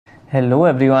Hello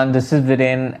everyone, this is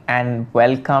Viren and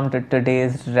welcome to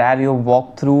today's Rario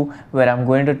walkthrough where I'm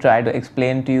going to try to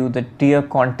explain to you the tier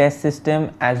contest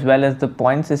system as well as the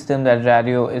point system that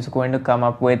Rario is going to come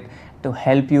up with to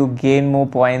help you gain more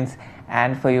points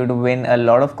and for you to win a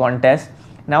lot of contests.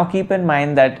 Now keep in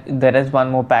mind that there is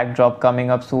one more pack drop coming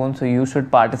up soon, so you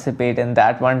should participate in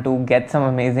that one to get some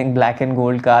amazing black and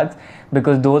gold cards,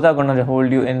 because those are going to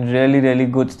hold you in really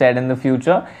good stead in the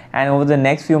future. And over the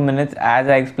next few minutes, as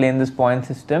I explain this point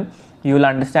system, you will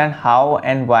understand how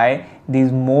and why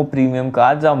these more premium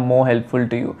cards are more helpful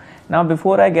to you. Now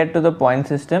before I get to the point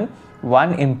system,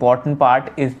 one important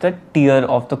part is the tier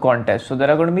of the contest. So there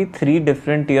are going to be 3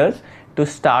 different tiers to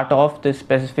start off this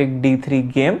specific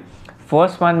D3 game.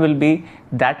 First one will be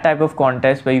that type of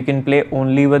contest where you can play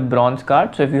only with bronze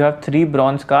cards. So if you have 3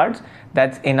 bronze cards,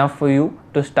 that's enough for you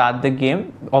to start the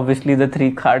game. Obviously the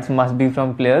 3 cards must be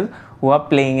from players who are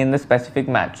playing in the specific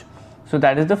match. So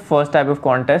that is the first type of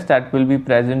contest that will be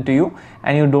present to you,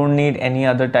 and you don't need any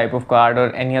other type of card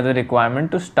or any other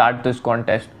requirement to start this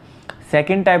contest.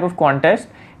 Second type of contest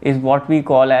is what we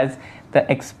call as the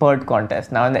expert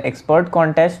contest. Now in the expert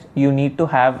contest, you need to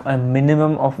have a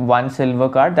minimum of 1 silver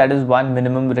card. That is one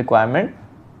minimum requirement.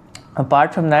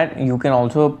 Apart from that, you can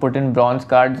also put in bronze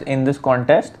cards in this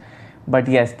contest. But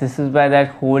yes, this is where that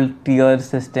whole tier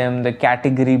system, the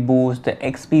category boost, the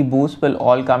XP boost will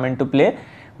all come into play.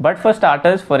 But for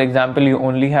starters, for example, you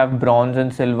only have bronze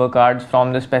and silver cards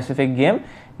from the specific game,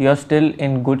 you're still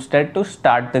in good stead to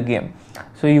start the game.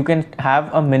 So you can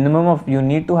have a minimum of, you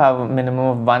need to have a minimum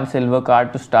of 1 silver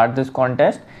card to start this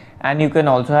contest, and you can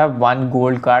also have 1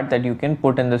 gold card that you can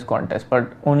put in this contest,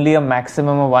 but only a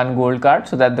maximum of 1 gold card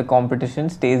so that the competition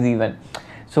stays even.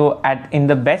 So in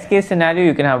the best case scenario,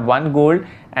 you can have 1 gold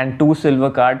and 2 silver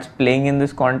cards playing in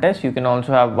this contest. You can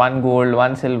also have 1 gold,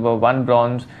 1 silver, 1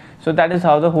 bronze. So that is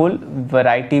how the whole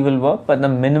variety will work, but the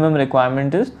minimum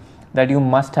requirement is that you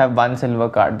must have 1 silver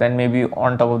card. Then maybe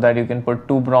on top of that you can put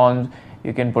 2 bronze,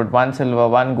 you can put 1 silver,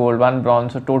 1 gold, 1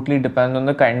 bronze. So totally depends on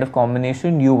the kind of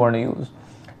combination you want to use.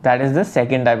 That is the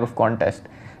second type of contest.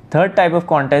 Third type of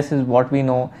contest is what we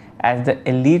know as the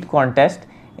elite contest.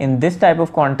 In this type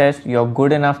of contest, you're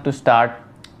good enough to start,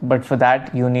 but for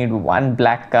that you need 1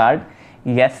 black card.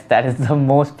 Yes, that is the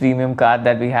most premium card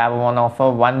that we have on offer.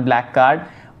 1 black card,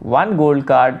 1 gold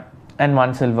card and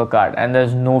 1 silver card, and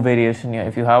there's no variation here.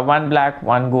 If you have 1 black,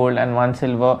 1 gold and 1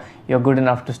 silver, you're good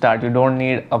enough to start. You don't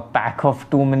need a pack of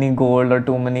too many gold or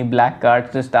too many black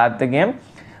cards to start the game.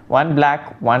 1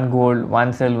 black, 1 gold,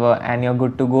 1 silver, and you're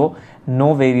good to go.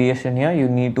 No variation here. You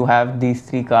need to have these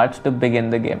 3 cards to begin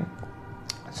the game.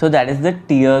 So that is the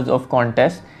tiers of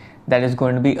contest that is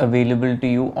going to be available to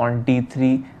you on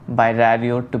D3 by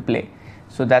Rario to play.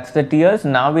 So that's the tiers.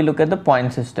 Now we look at the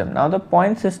point system. Now the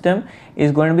point system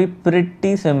is going to be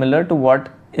pretty similar to what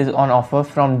is on offer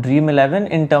from Dream 11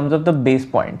 in terms of the base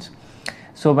points.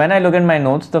 So when I look at my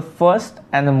notes, the first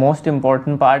and the most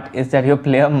important part is that your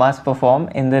player must perform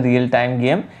in the real-time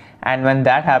game, and when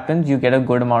that happens you get a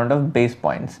good amount of base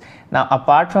points. Now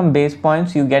apart from base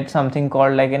points, you get something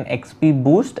called like an XP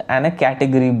boost and a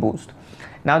category boost.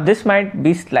 Now this might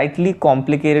be slightly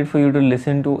complicated for you to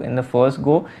listen to in the first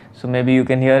go, so maybe you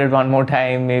can hear it one more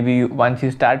time. Maybe once you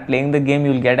start playing the game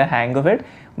you'll get a hang of it,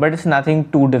 but it's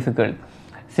nothing too difficult.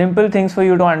 Simple things for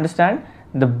you to understand.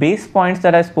 The base points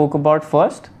that I spoke about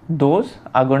first, those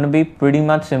are going to be pretty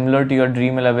much similar to your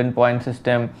Dream 11 point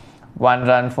system. 1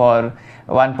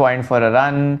 point for a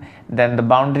run, then the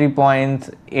boundary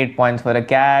points, 8 points for a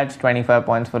catch, 25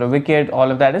 points for a wicket. All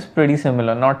of that is pretty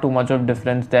similar, not too much of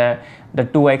difference there. The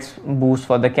 2x boost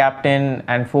for the captain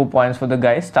and 4 points for the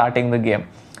guy starting the game.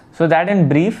 So that in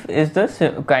brief is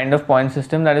the kind of point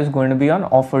system that is going to be on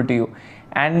offer to you,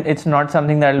 and it's not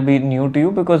something that will be new to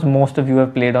you because most of you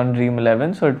have played on Dream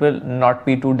 11, so it will not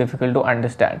be too difficult to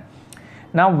understand.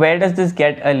 Now where does this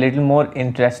get a little more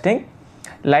interesting?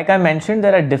 Like I mentioned,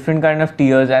 there are different kind of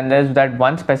tiers, and there's that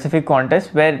one specific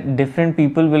contest where different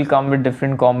people will come with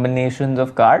different combinations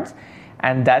of cards,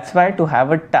 and that's why to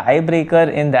have a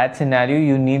tiebreaker in that scenario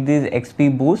you need these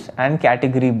XP boosts and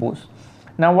category boosts.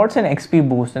 Now what's an XP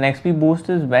boost? An XP boost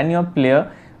is when your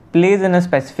player plays in a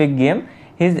specific game,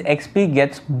 his XP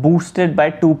gets boosted by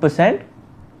 2%.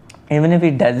 Even if he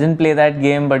doesn't play that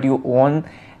game but you own,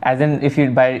 as in if he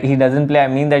doesn't play, I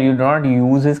mean that you do not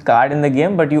use his card in the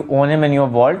game but you own him in your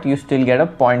vault, you still get a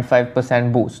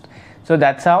 0.5% boost. So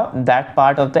that's how that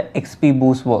part of the XP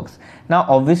boost works. Now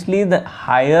obviously the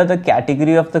higher the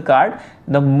category of the card,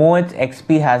 the more its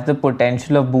XP has the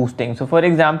potential of boosting. So for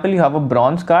example, you have a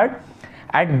bronze card,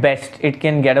 at best it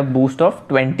can get a boost of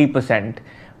 20%,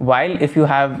 while if you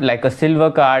have like a silver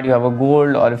card, you have a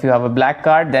gold, or if you have a black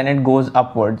card, then it goes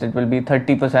upwards. It will be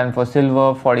 30% for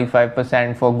silver,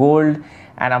 45% for gold,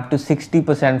 and up to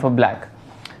 60% for black.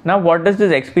 Now what does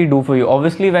this XP do for you?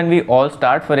 Obviously when we all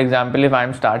start, for example if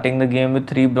I'm starting the game with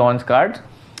 3 bronze cards,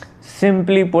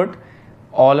 simply put,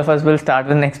 all of us will start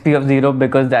with an XP of 0,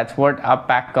 because that's what our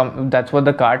pack that's what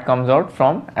the card comes out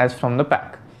from, as from the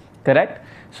pack, correct?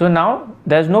 So now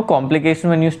there's no complication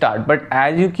when you start, but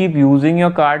as you keep using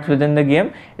your cards within the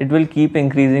game, it will keep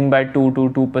increasing by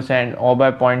 2% or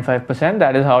by 0.5%.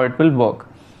 That is how it will work.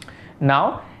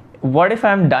 Now what if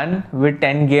I'm done with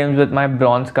 10 games with my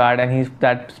bronze card, and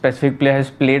that specific player has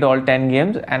played all 10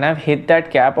 games, and I've hit that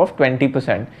cap of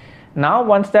 20%. Now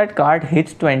once that card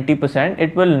hits 20%,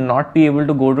 it will not be able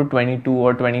to go to 22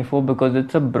 or 24 because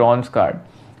it's a bronze card.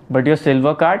 But your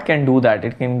silver card can do that.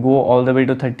 It can go all the way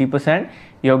to 30%.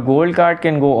 Your gold card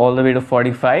can go all the way to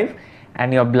 45%,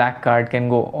 and your black card can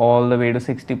go all the way to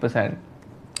 60%.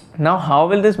 Now how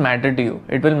will this matter to you?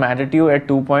 It will matter to you at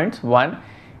 2 points. One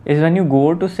is when you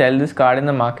go to sell this card in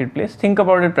the marketplace, think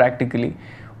about it practically.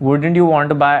 Wouldn't you want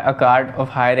to buy a card of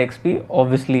higher XP?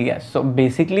 Obviously yes. So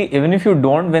basically, even if you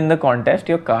don't win the contest,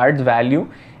 your card's value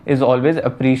is always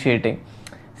appreciating.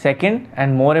 Second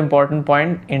and more important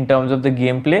point in terms of the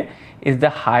gameplay is the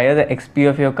higher the XP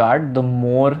of your card, the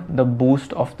more the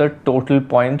boost of the total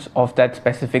points of that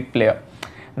specific player.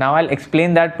 Now I'll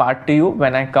explain that part to you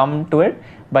when I come to it,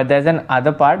 but there's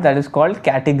another part that is called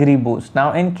category boost.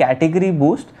 Now in category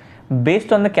boost,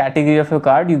 based on the category of your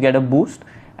card, you get a boost,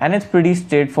 and it's pretty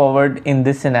straightforward in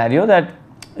this scenario, that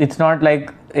it's not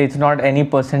any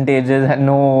percentages and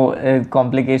no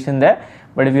complication there.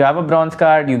 But if you have a bronze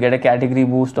card, you get a category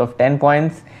boost of 10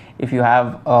 points. If you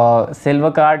have a silver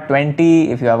card,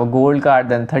 20. If you have a gold card,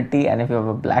 then 30. And if you have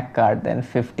a black card, then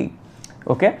 50.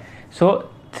 Okay, so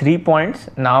 3 points.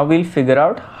 Now we'll figure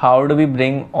out how do we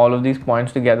bring all of these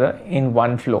points together in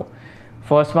one flow.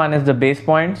 First one is the base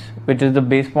points, which is the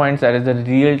base points that is the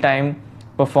real-time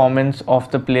performance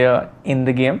of the player in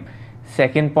the game.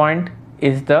 Second point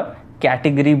is the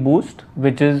category boost,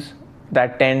 which is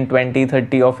that 10, 20,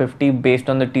 30 or 50 based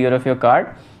on the tier of your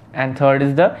card. And third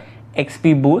is the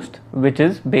XP boost, which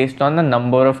is based on the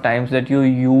number of times that you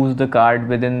use the card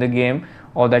within the game,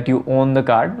 or that you own the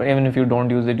card. But even if you don't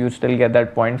use it, you still get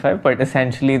that 0.5, but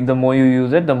essentially the more you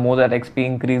use it, the more that XP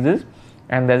increases,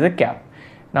 and there's a cap.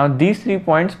 Now these 3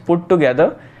 points put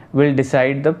together will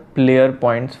decide the player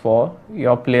points for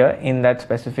your player in that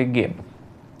specific game.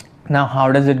 Now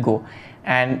how does it go?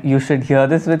 And you should hear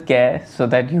this with care so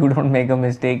that you don't make a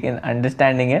mistake in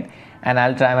understanding it, and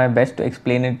I'll try my best to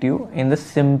explain it to you in the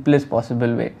simplest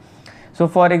possible way. So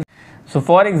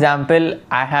for example,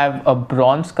 I have a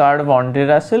bronze card of Andre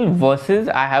Russell versus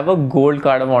I have a gold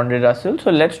card of Andre Russell. So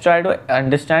let's try to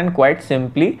understand quite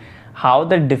simply how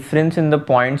the difference in the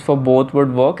points for both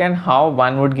would work and how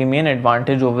one would give me an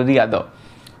advantage over the other.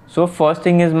 So first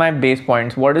thing is my base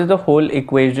points. What is the whole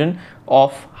equation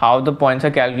of how the points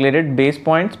are calculated? Base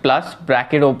points plus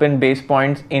bracket open base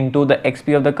points into the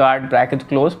XP of the card, brackets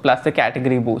close, plus the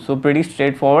category boost. So pretty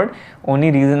straightforward.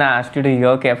 Only reason I asked you to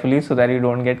hear carefully so that you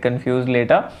don't get confused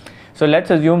later. So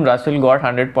let's assume Russell got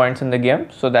 100 points in the game.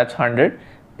 So that's 100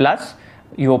 plus,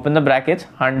 you open the brackets,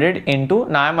 100 into,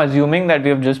 now I'm assuming that we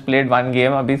have just played one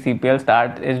game. Abhi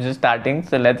CPL is just starting.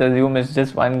 So let's assume it's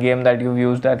just one game that you've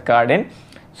used that card in.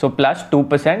 So plus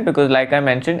 2%, because like I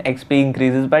mentioned, XP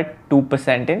increases by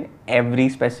 2% in every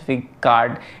specific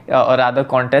card or other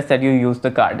contest that you use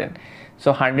the card in.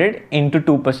 So 100 into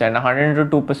 2%, 100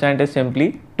 into 2% is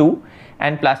simply 2,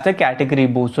 and plus the category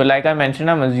boost. So like I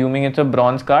mentioned, I'm assuming it's a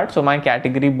bronze card, so my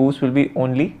category boost will be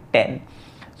only 10.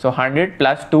 So 100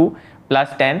 plus 2 plus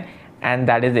 10, and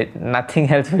that is it. Nothing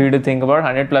else for you to think about.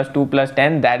 100 plus 2 plus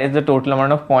 10, that is the total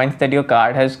amount of points that your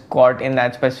card has got in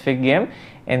that specific game.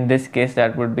 In this case,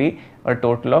 that would be a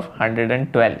total of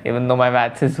 112. Even though my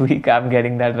maths is weak, I'm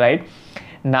getting that right.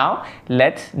 Now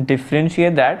let's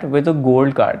differentiate that with a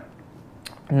gold card.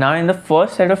 Now in the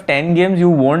first set of 10 games, you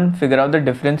won't figure out the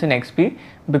difference in XP,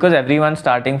 because everyone's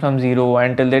starting from 0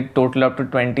 until they total up to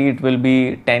 20. It will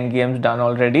be 10 games done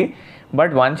already.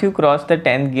 But once you cross the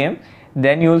 10th game,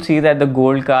 then you'll see that the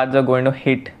gold cards are going to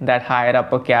hit that higher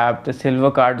upper cap, the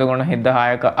silver cards are going to hit the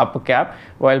higher upper cap,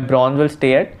 while bronze will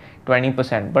stay at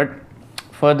 20%. But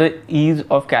for the ease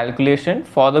of calculation,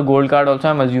 for the gold card also,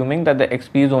 I'm assuming that the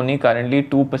XP is only currently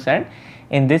 2%.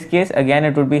 In this case, again,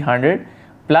 it would be 100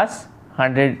 plus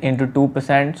 100 into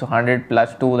 2%, so 100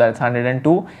 plus 2, that's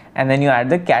 102, and then you add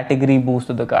the category boost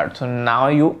to the card. So now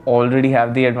you already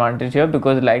have the advantage here,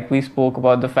 because like we spoke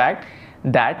about the fact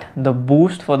that the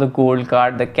boost for the gold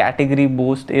card, the category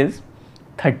boost is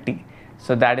 30.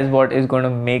 So that is what is going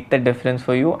to make the difference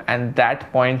for you, and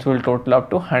that points will total up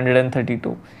to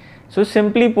 132. So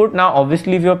simply put, now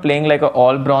obviously if you're playing like a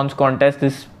all bronze contest,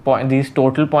 these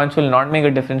total points will not make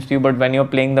a difference to you, but when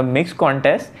you're playing the mixed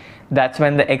contest, that's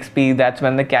when the XP, that's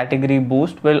when the category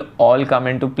boost will all come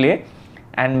into play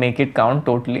and make it count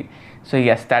totally. So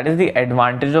yes, that is the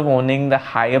advantage of owning the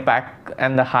higher pack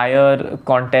and the higher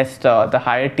contest, the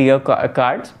higher tier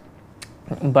cards.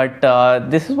 But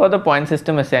this is what the point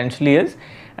system essentially is,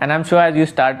 and I'm sure as you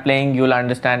start playing you'll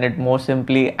understand it more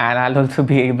simply, and I'll also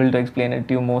be able to explain it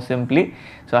to you more simply.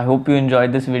 So I hope you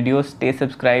enjoyed this video. Stay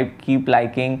subscribed, keep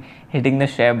liking, hitting the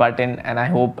share button, and I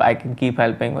hope I can keep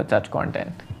helping with such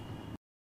content.